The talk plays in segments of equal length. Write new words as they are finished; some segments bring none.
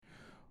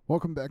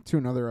Welcome back to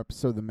another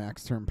episode of the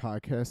Max Term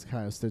Podcast.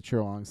 Kyle Stitcher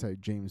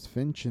alongside James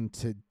Finch. And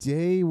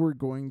today we're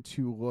going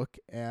to look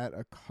at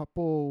a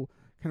couple,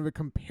 kind of a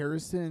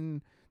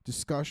comparison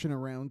discussion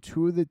around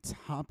two of the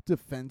top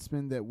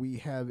defensemen that we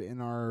have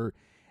in our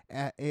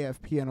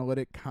AFP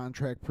Analytic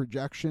contract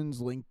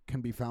projections. Link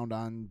can be found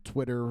on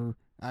Twitter,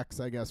 X,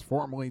 I guess,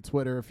 formerly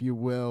Twitter, if you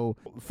will.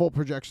 Full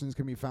projections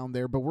can be found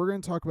there. But we're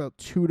going to talk about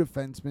two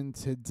defensemen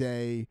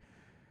today.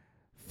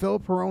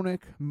 Filip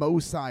Hronek, Mo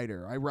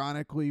Seider.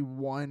 Ironically,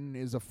 one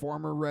is a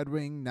former Red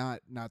Wing,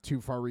 not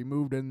too far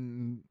removed,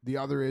 and the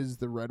other is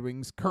the Red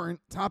Wings' current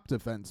top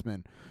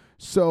defenseman.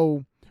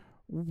 So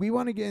we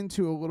want to get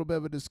into a little bit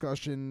of a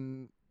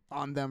discussion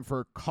on them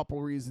for a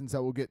couple reasons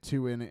that we'll get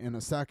to in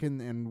a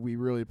second, and we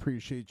really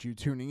appreciate you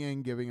tuning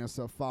in, giving us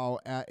a follow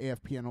at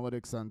AFP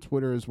Analytics on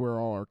Twitter is where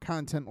all our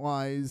content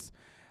lies.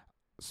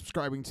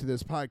 Subscribing to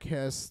this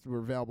podcast. We're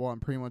available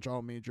on pretty much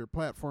all major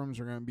platforms.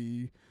 We're going to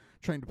be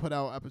trying to put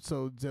out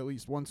episodes at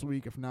least once a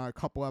week, if not a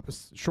couple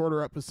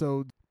shorter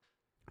episodes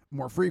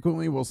more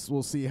frequently. We'll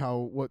see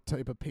what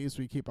type of pace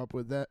we keep up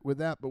with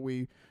that. But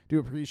we do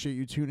appreciate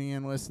you tuning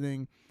in,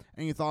 listening.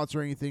 Any thoughts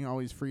or anything,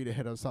 always free to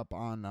hit us up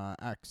on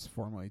X,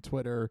 formerly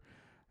Twitter.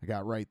 I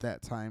got right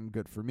that time.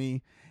 Good for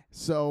me.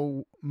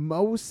 So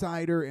Mo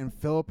Seider and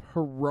Filip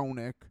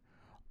Hronek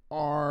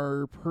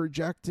are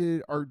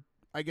projected,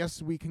 I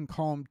guess we can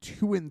call them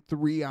 2 and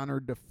 3 on our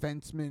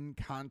defenseman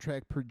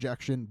contract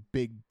projection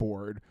big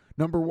board.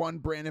 Number 1,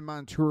 Brandon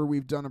Montour.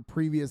 We've done a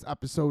previous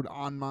episode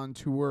on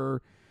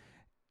Montour.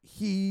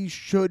 He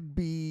should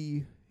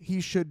be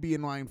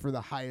in line for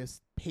the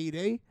highest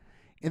payday,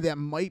 and that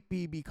might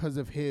be because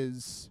of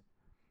his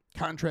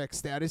contract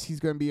status. He's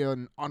going to be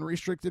an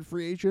unrestricted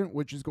free agent,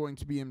 which is going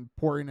to be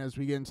important as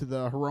we get into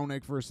the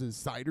Hronek versus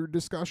Seider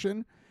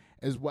discussion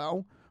as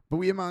well. But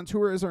we have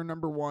Montour as our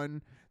number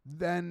 1.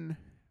 Then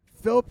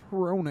Filip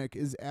Hronek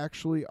is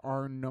actually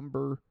our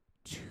number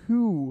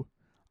 2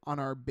 on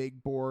our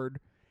big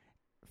board,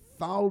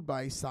 followed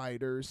by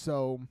Seider.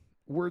 So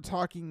we're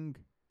talking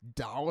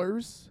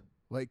dollars,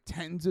 like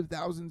tens of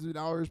thousands of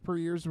dollars per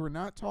year. So we're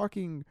not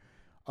talking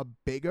a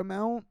big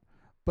amount,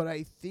 but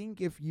I think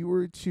if you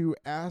were to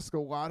ask a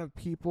lot of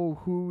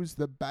people who's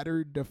the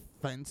better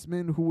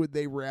defenseman, who would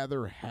they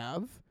rather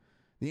have?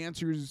 The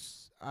answer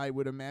is, I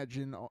would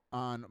imagine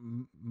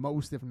on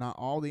most, if not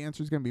all, the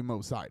answer is going to be Mo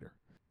Seider.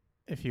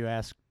 If you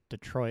ask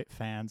Detroit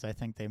fans, I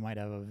think they might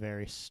have a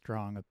very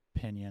strong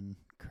opinion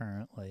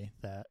currently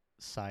that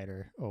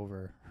Seider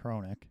over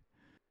Hronek.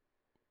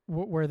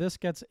 Where this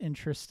gets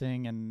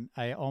interesting, and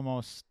I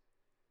almost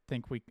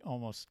think we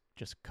almost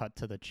just cut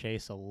to the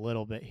chase a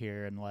little bit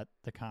here and let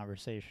the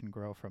conversation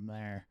grow from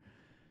there.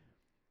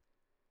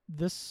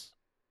 This,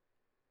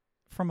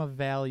 from a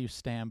value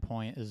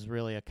standpoint, is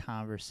really a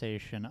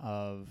conversation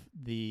of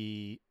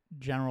the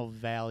general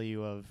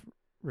value of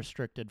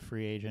restricted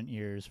free agent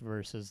years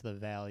versus the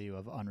value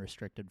of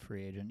unrestricted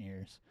free agent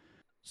years.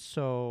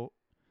 So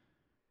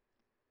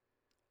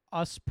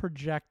us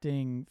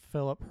projecting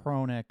Filip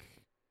Hronek,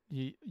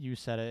 you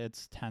said it,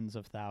 it's tens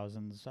of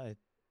thousands.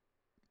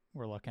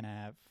 We're looking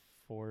at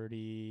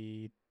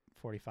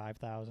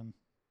 45,000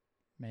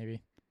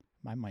 maybe.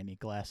 I might need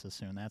glasses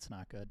soon. That's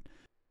not good.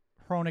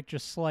 Hronek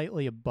just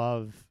slightly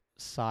above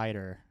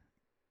Seider.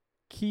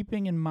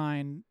 Keeping in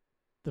mind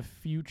the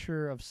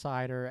future of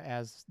Seider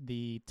as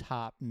the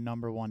top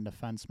number 1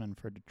 defenseman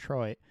for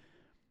Detroit,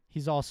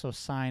 he's also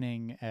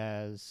signing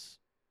as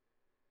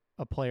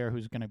a player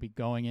who's going to be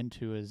going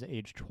into his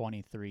age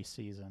 23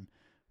 season,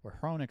 where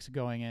Hronek's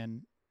going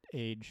in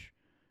age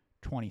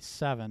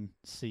 27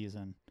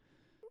 season.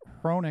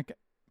 Hronek,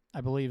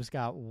 I believe, has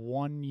got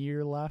 1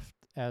 year left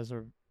as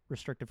a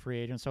restricted free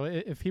agent. So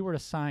if he were to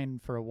sign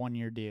for a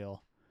 1-year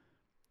deal,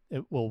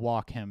 it will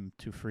walk him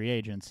to free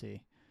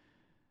agency.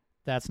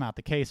 That's not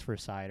the case for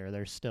Seider.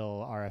 There's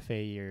still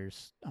RFA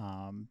years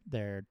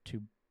there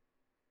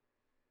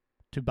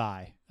to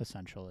buy,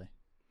 essentially.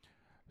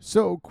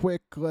 So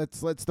quick,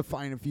 let's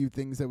define a few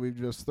things that we've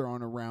just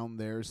thrown around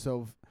there.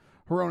 So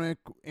Hronek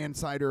and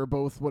Seider are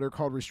both what are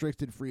called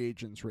restricted free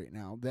agents right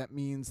now. That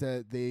means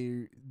that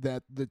the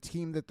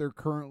team that they're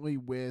currently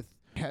with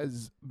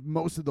has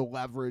most of the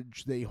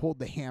leverage. They hold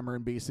the hammer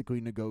in basically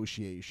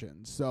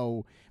negotiations.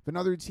 So if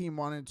another team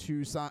wanted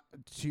to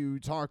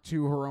talk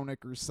to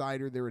Hronek or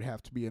Seider, there would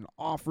have to be an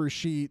offer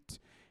sheet.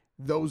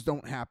 Those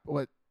don't happen.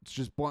 Let's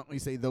just bluntly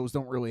say those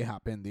don't really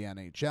happen in the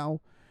NHL.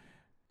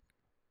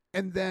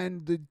 And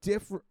then the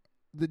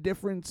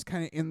difference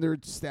kind of in their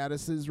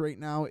statuses right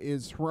now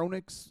is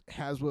Hronek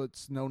has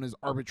what's known as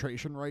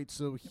arbitration rights,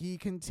 so he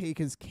can take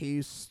his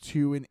case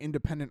to an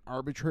independent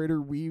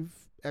arbitrator. We've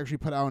actually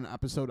put out an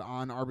episode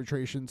on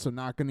arbitration, so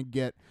not going to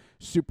get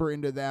super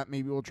into that.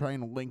 Maybe we'll try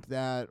and link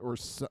that or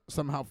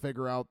somehow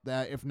figure out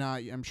that. If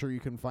not, I'm sure you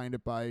can find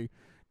it by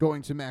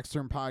going to Max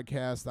Term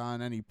Podcast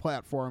on any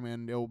platform,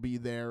 and it'll be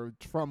there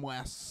from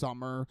last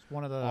summer. It's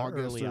one of the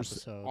early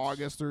episodes.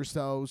 August or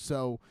so.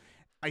 So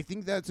I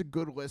think that's a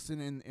good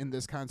listen in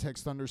this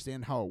context to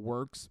understand how it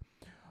works.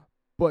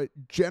 But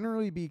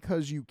generally,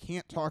 because you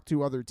can't talk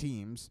to other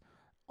teams,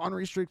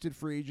 unrestricted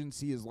free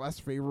agency is less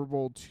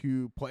favorable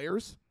to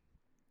players.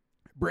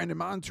 Brandon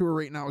Montour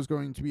right now is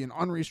going to be an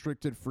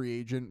unrestricted free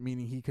agent,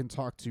 meaning he can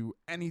talk to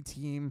any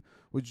team,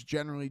 which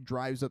generally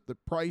drives up the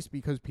price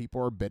because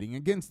people are bidding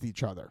against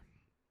each other.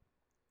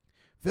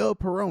 Filip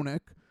Hronek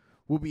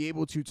will be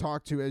able to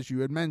talk to, as you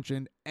had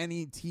mentioned,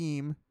 any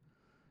team.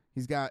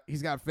 He's got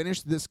to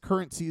finish this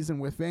current season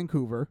with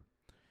Vancouver,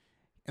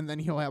 and then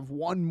he'll have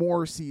one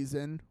more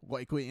season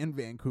likely in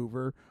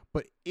Vancouver.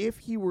 But if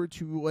he were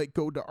to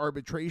go to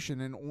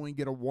arbitration and only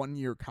get a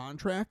 1-year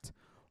contract,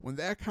 when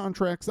that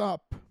contract's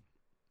up,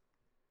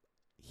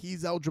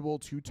 he's eligible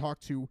to talk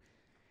to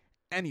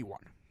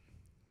anyone.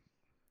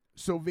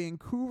 So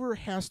Vancouver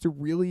has to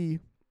really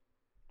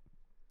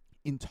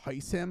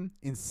entice him,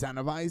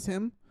 incentivize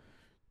him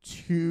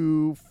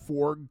to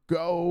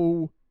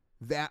forego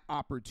that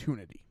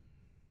opportunity.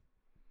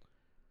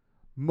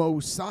 Mo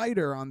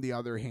Seider, on the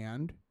other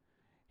hand,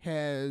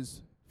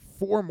 has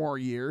 4 more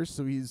years,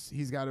 so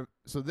he's got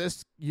so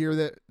this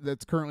year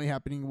that's currently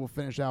happening will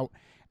finish out,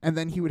 and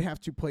then he would have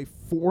to play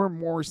 4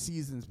 more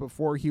seasons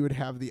before he would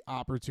have the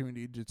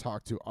opportunity to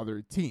talk to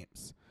other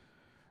teams.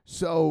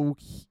 So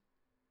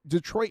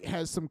Detroit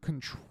has some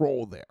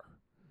control there.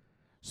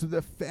 So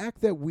the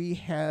fact that we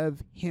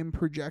have him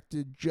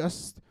projected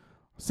just,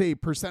 say,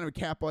 percent of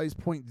capitalized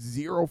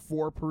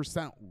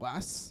 0.04%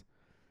 less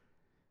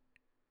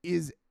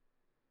is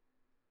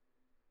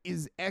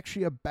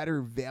actually a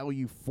better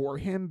value for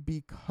him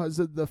because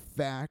of the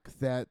fact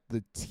that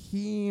the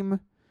team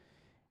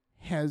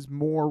has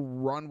more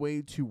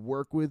runway to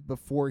work with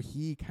before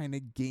he kind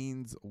of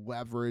gains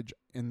leverage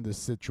in the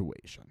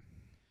situation.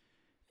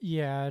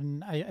 Yeah,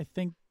 and I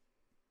think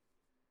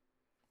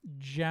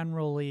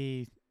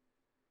generally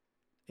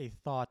a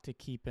thought to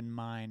keep in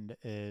mind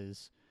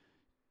is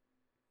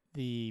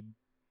the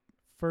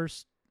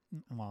first,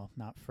 well,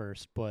 not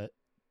first, but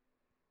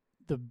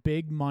the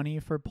big money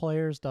for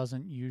players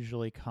doesn't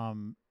usually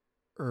come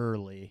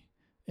early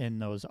in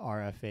those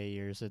RFA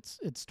years.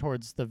 It's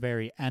towards the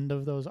very end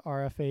of those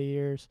RFA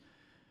years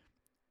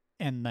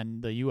and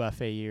then the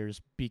UFA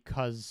years,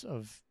 because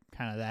of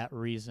kind of that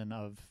reason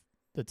of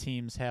the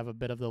teams have a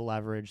bit of the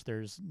leverage.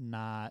 There's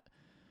not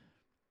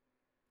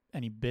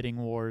any bidding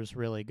wars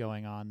really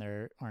going on.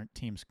 There aren't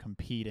teams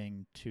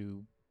competing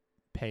to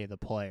pay the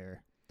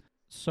player.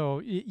 So,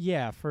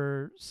 yeah,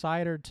 for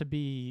Seider to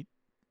be,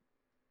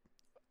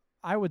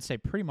 I would say,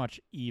 pretty much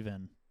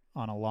even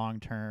on a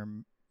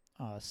long-term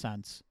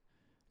sense,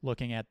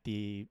 looking at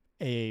the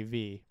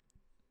AAV.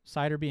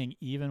 Seider being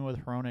even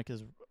with Hronek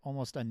is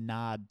almost a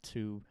nod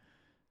to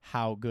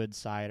how good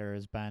Seider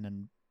has been,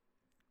 and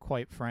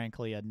quite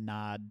frankly, a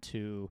nod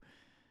to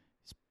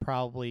he's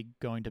probably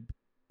going to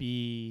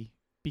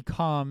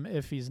become,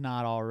 if he's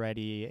not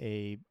already,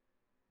 a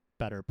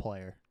better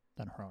player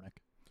than Hronek.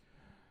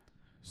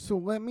 So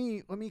let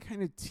me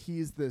kind of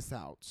tease this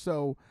out.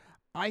 So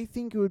I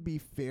think it would be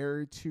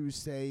fair to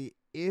say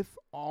if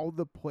all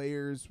the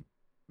players,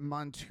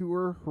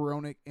 Montour,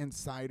 Hronek, and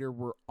Seider,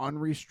 were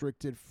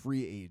unrestricted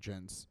free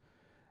agents,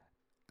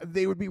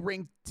 they would be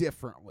ranked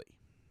differently.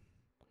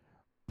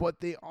 But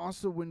they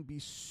also wouldn't be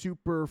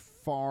super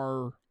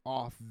far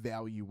off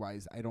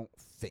value-wise, I don't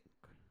think.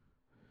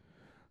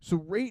 So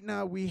right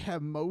now we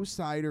have Mo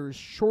Seider's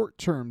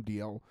short-term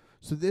deal.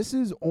 So this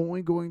is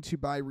only going to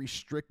buy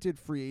restricted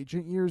free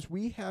agent years.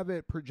 We have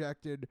it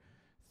projected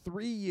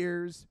 3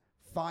 years,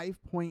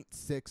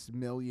 $5.6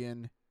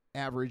 million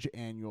average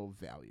annual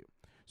value.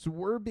 So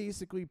we're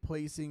basically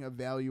placing a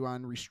value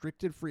on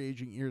restricted free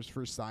agent years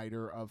for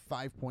Seider of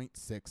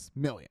 $5.6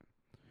 million.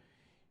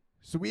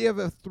 So we have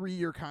a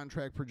 3-year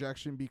contract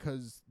projection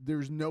because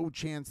there's no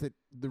chance that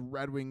the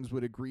Red Wings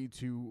would agree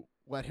to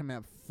let him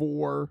have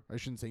 4. I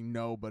shouldn't say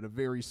no, but a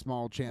very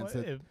small chance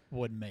that it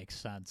would make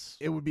sense.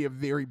 It would be a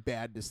very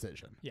bad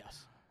decision.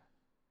 Yes.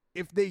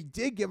 If they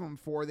did give him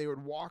 4, they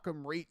would walk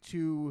him right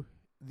to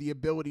the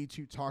ability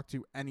to talk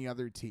to any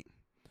other team.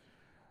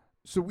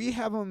 So we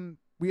have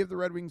the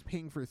Red Wings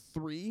paying for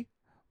 3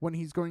 when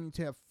he's going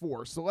to have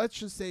 4. So let's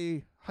just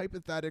say,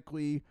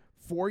 hypothetically,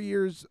 4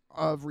 years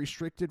of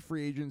restricted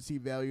free agency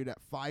valued at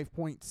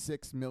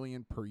 $5.6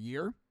 million per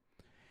year.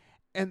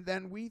 And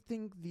then we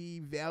think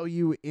the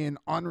value in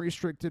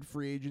unrestricted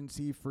free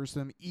agency, for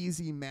some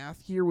easy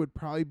math here, would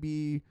probably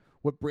be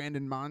what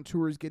Brandon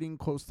Montour is getting,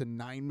 close to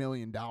 $9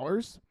 million.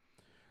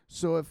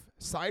 So if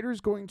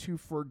Seider's going to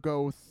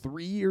forego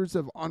 3 years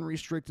of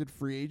unrestricted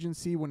free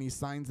agency when he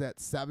signs that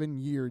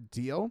 7-year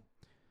deal,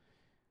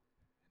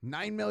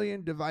 $9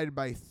 million divided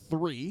by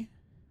 3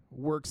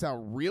 works out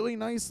really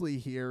nicely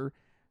here.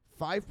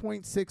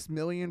 $5.6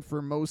 million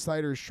for Mo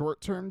Seider's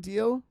short-term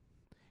deal.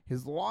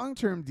 His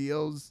long-term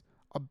deal's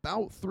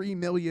about $3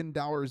 million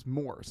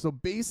more. So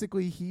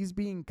basically, he's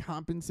being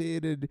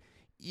compensated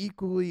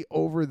equally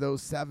over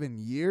those 7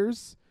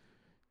 years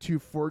to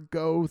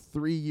forego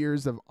 3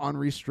 years of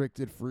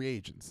unrestricted free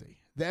agency.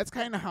 That's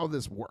kind of how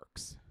this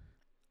works.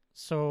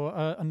 So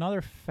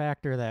another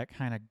factor that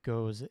kind of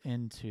goes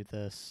into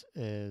this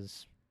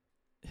is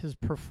his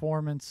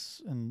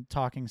performance, and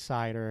talking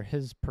Seider,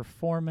 his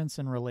performance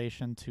in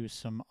relation to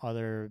some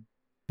other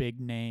big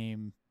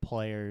name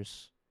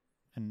players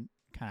and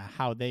kind of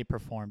how they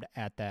performed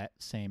at that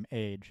same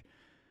age.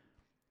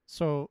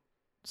 So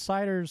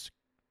Seider's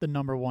the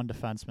number one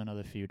defenseman of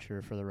the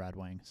future for the Red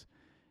Wings.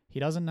 He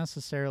doesn't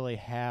necessarily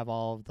have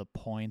all of the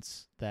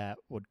points that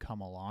would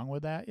come along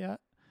with that yet.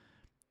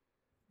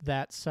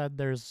 That said,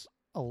 there's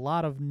a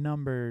lot of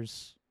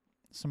numbers,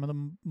 some of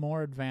the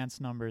more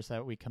advanced numbers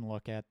that we can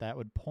look at that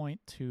would point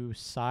to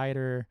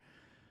Seider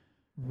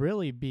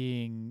really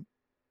being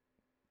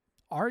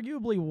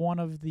arguably one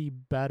of the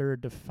better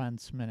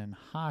defensemen in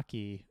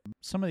hockey.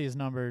 Some of these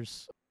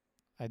numbers,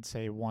 I'd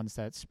say ones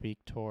that speak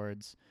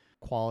towards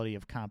quality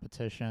of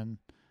competition,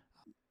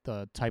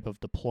 the type of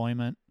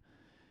deployment,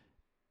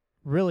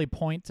 really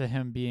point to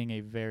him being a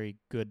very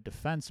good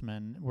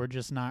defenseman. We're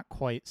just not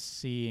quite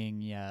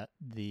seeing yet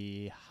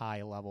the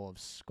high level of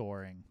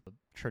scoring, the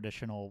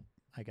traditional,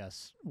 I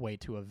guess, way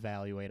to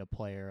evaluate a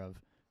player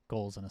of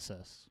goals and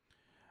assists.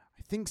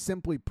 I think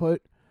simply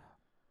put,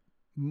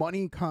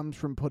 money comes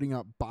from putting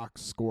up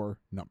box score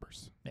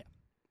numbers. Yeah.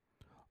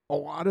 A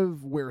lot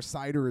of where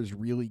Seider is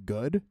really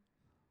good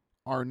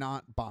are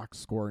not box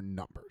score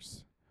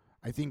numbers.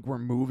 I think we're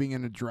moving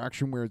in a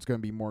direction where it's going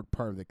to be more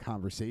part of the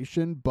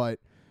conversation, but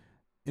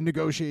in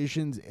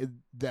negotiations,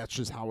 that's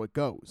just how it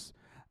goes.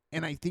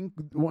 And I think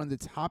one of the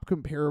top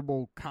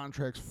comparable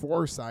contracts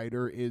for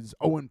Seider is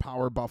Owen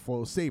Power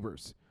Buffalo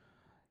Sabres.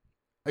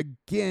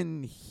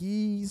 Again,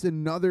 he's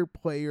another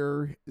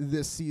player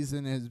this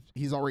season.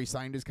 He's already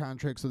signed his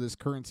contract, so this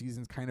current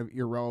season's kind of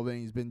irrelevant.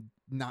 He's been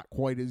not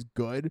quite as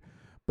good,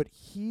 but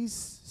he's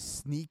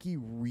sneaky,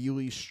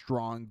 really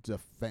strong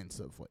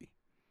defensively,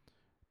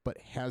 but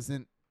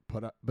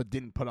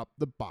didn't put up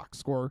the box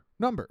score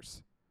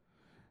numbers.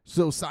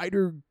 So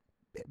Seider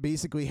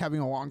basically having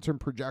a long-term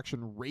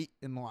projection rate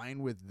in line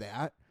with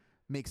that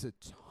makes a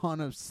ton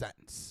of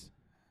sense.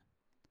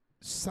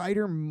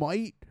 Seider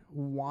might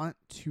want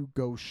to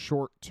go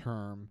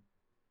short-term,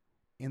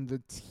 and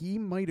the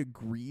team might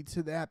agree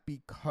to that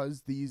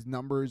because these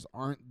numbers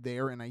aren't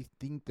there, and I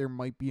think there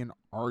might be an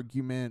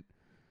argument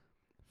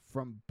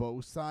from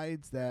both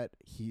sides that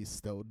he's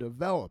still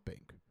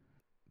developing.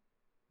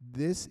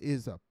 This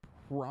is a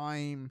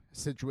prime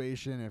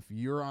situation if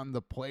you're on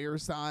the player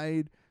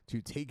side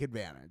to take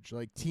advantage.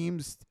 Like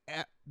teams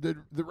at the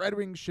Red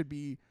Wings should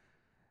be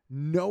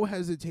no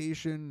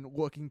hesitation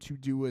looking to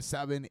do a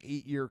 7-8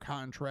 year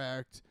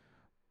contract,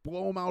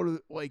 blow them out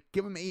of, like,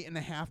 give them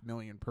 $8.5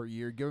 million per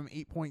year, give them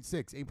 8.6,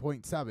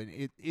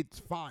 8.7. It's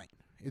fine.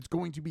 It's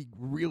going to be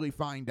really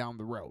fine down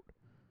the road.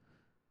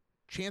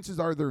 Chances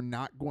are they're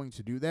not going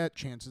to do that.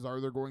 Chances are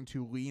they're going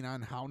to lean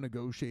on how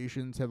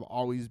negotiations have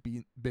always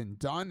been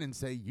done and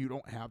say you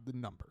don't have the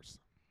numbers.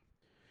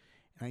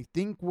 And I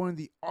think one of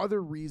the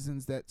other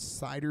reasons that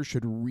Seider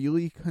should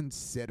really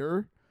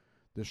consider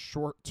the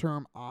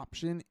short-term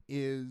option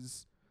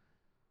is,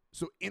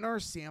 so in our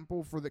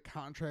sample for the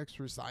contracts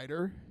for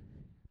Seider,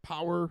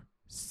 Power,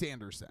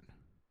 Sanderson.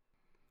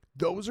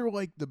 Those are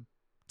like the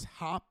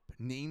top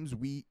names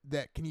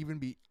that can even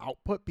be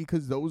output,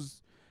 because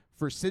those,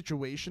 for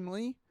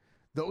situationally,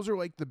 those are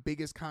like the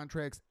biggest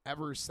contracts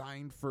ever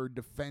signed for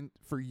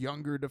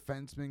younger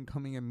defensemen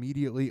coming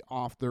immediately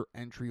off their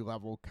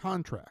entry-level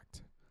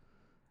contract.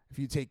 If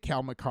you take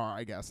Cal McCarr,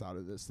 I guess, out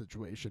of this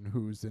situation,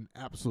 who's an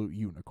absolute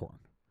unicorn.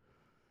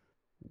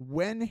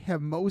 When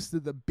have most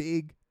of the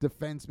big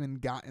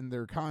defensemen gotten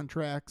their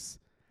contracts?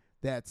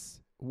 That's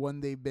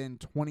when they've been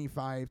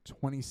 25,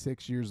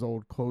 26 years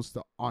old, close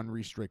to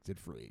unrestricted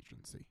free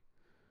agency.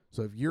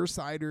 So if you're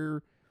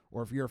Seider,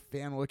 or if you're a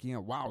fan looking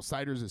at, wow,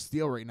 Seider's a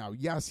steal right now,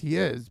 yes, he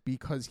is,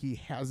 because he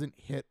hasn't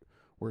hit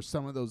where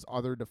some of those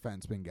other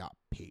defensemen got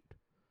paid.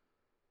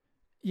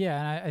 Yeah,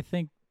 and I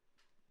think,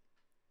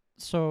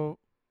 so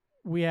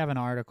we have an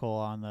article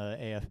on the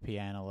AFP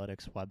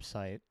Analytics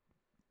website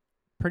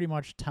pretty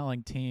much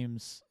telling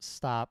teams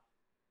stop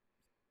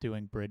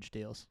doing bridge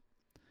deals.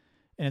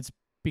 And it's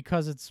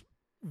because it's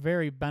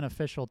very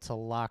beneficial to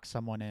lock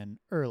someone in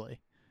early.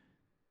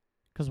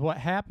 Because what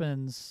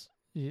happens,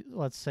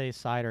 let's say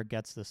Seider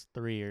gets this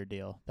 3-year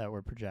deal that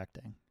we're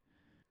projecting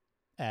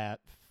at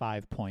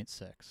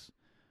 5.6.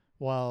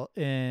 Well,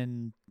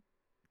 in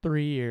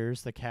 3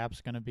 years, the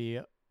cap's going to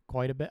be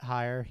quite a bit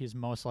higher. He's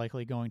most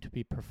likely going to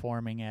be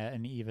performing at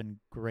an even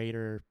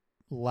greater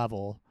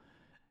level.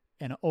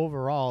 And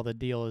overall, the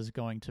deal is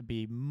going to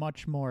be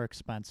much more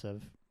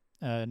expensive.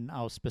 And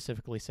I'll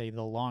specifically say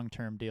the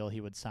long-term deal he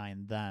would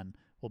sign then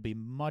will be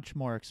much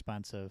more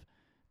expensive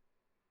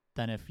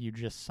than if you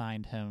just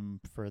signed him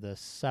for the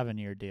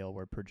 7-year deal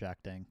we're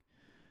projecting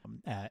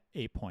at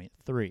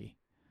 8.3.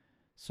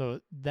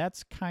 So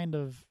that's kind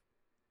of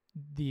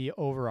the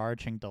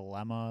overarching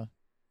dilemma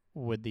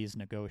with these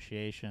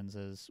negotiations,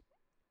 is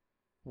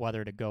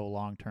whether to go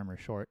long-term or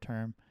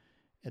short-term.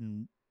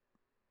 And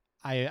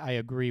I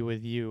agree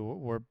with you.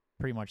 We're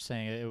pretty much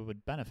saying it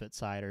would benefit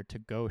Seider to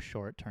go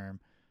short-term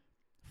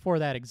for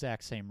that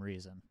exact same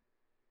reason.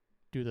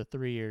 Do the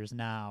 3 years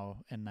now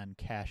and then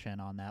cash in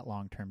on that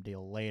long-term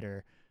deal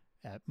later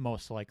at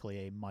most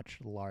likely a much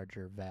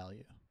larger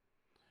value.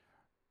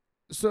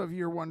 So if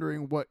you're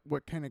wondering what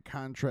kind of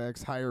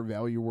contracts, higher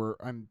value we're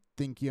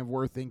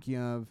thinking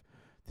of,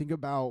 think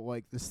about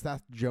like the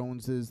Seth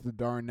Joneses, the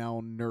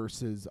Darnell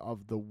Nurses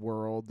of the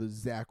world, the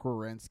Zach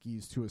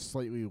Werenskis to a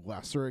slightly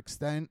lesser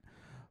extent.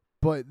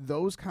 But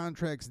those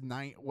contracts,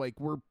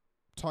 we're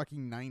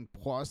talking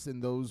 9+,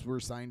 and those were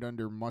signed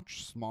under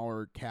much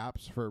smaller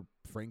caps for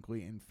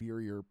frankly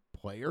inferior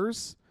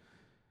players.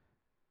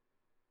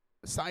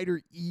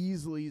 Seider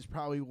easily is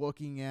probably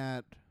looking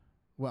at,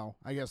 well,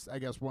 I guess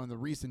one of the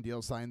recent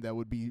deals signed that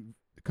would be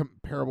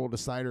comparable to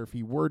Seider if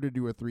he were to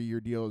do a 3-year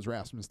deal is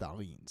Rasmus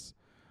Dahlins.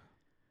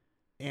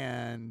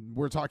 And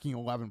we're talking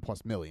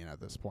 11+ million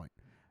at this point.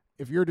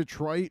 If you're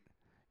Detroit,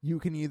 you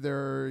can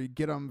either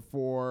get him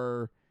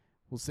for,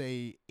 we'll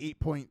say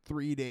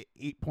 8.3 to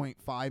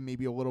 8.5,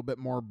 maybe a little bit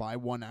more by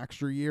one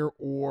extra year,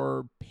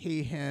 or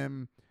pay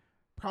him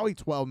probably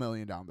 $12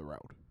 million down the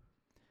road.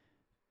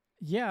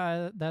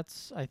 Yeah,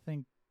 I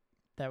think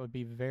that would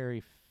be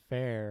very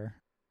fair.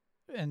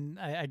 And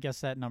I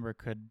guess that number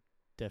could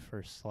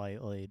differ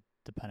slightly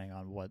depending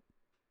on what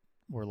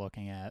we're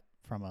looking at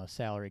from a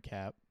salary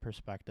cap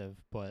perspective.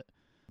 But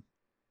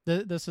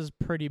this is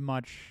pretty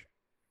much,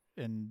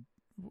 and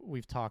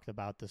we've talked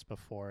about this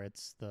before,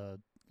 it's the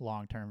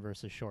long-term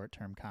versus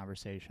short-term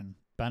conversation.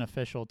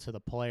 Beneficial to the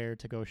player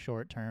to go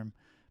short-term,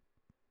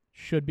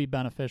 should be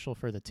beneficial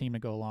for the team to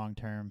go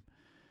long-term.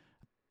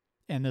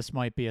 And this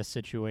might be a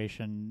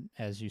situation,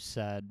 as you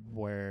said,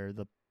 where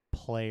the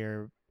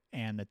player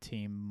and the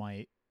team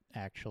might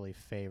actually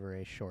favor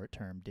a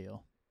short-term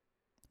deal,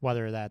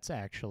 whether that's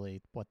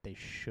actually what they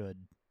should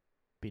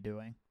be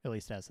doing, at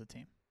least as a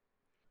team.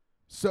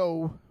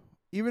 So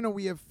even though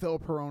we have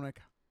Filip Hronek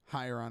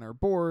higher on our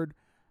board,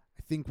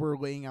 I think we're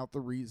laying out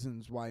the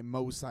reasons why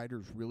Mo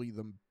Seider's really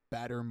the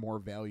better, more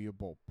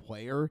valuable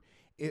player.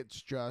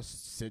 It's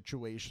just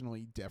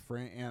situationally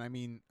different. And I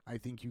mean, I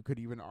think you could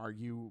even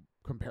argue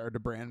compared to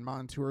Brandon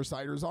Montour,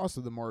 Seider's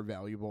also the more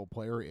valuable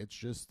player. It's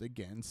just,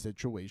 again,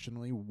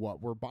 situationally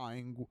what we're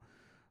buying,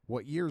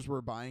 what years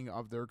we're buying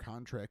of their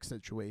contract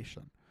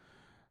situation.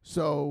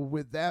 So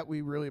with that,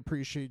 we really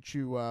appreciate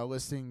you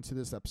listening to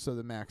this episode of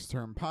the Max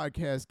Term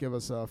Podcast. Give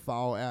us a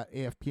follow at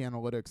AFP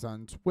Analytics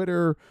on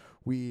Twitter.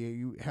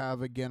 We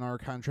have, again, our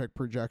contract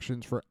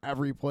projections for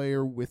every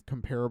player with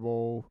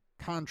comparable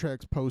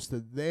contracts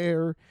posted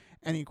there.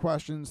 Any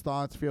questions,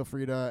 thoughts, feel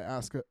free to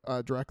ask,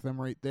 direct them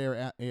right there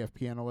at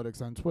AFP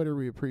Analytics on Twitter.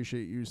 We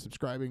appreciate you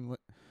subscribing,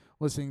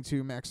 listening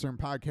to Max Term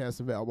Podcast,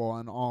 available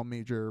on all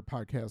major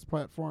podcast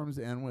platforms.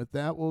 And with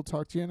that, we'll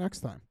talk to you next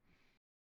time.